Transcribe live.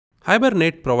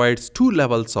Hibernate provides two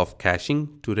levels of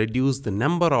caching to reduce the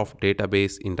number of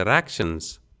database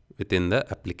interactions within the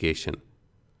application.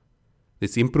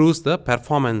 This improves the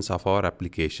performance of our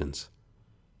applications.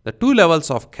 The two levels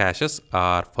of caches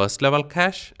are first level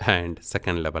cache and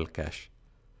second level cache.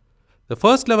 The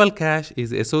first level cache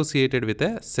is associated with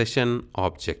a session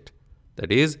object.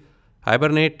 That is,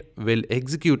 Hibernate will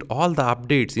execute all the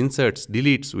updates, inserts,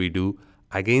 deletes we do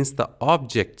against the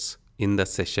objects in the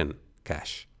session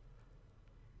cache.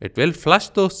 It will flush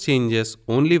those changes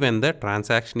only when the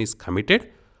transaction is committed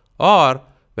or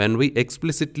when we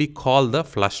explicitly call the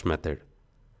flush method.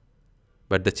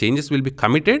 But the changes will be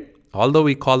committed. Although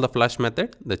we call the flush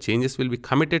method, the changes will be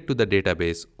committed to the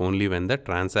database only when the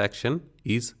transaction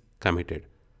is committed.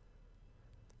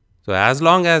 So as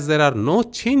long as there are no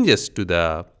changes to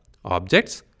the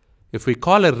objects, if we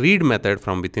call a read method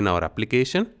from within our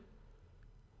application,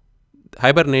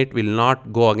 Hibernate will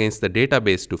not go against the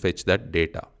database to fetch that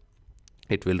data.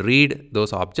 It will read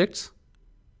those objects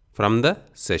from the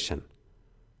session,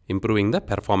 improving the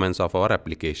performance of our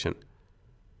application.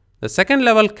 The second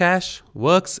level cache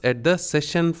works at the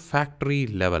session factory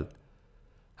level.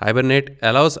 Hibernate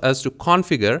allows us to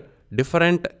configure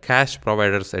different cache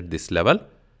providers at this level.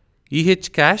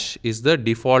 Cache is the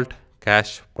default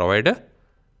cache provider.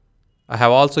 I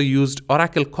have also used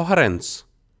Oracle Coherence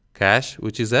cache,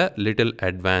 which is a little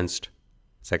advanced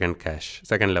second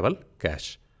level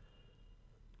cache.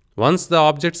 Once the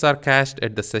objects are cached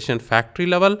at the session factory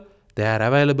level, they are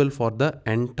available for the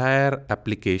entire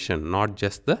application, not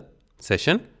just the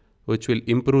session, which will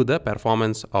improve the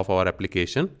performance of our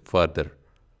application further.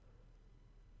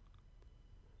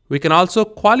 We can also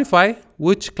qualify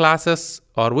which classes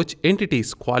or which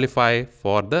entities qualify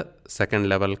for the second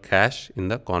level cache in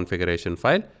the configuration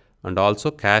file, and also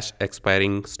cache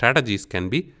expiring strategies can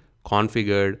be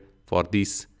configured for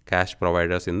these cache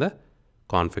providers in the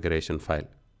configuration file.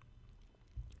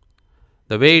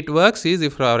 The way it works is,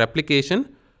 if our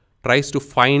application tries to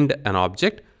find an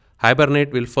object,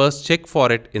 Hibernate will first check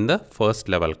for it in the first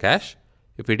level cache.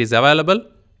 If it is available,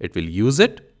 it will use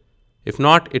it. If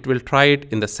not, it will try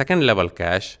it in the second level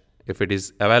cache. If it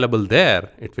is available there,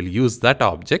 it will use that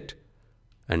object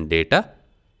and data.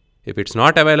 If it's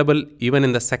not available even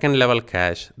in the second level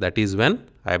cache, that is when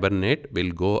Hibernate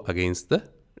will go against the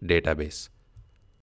database.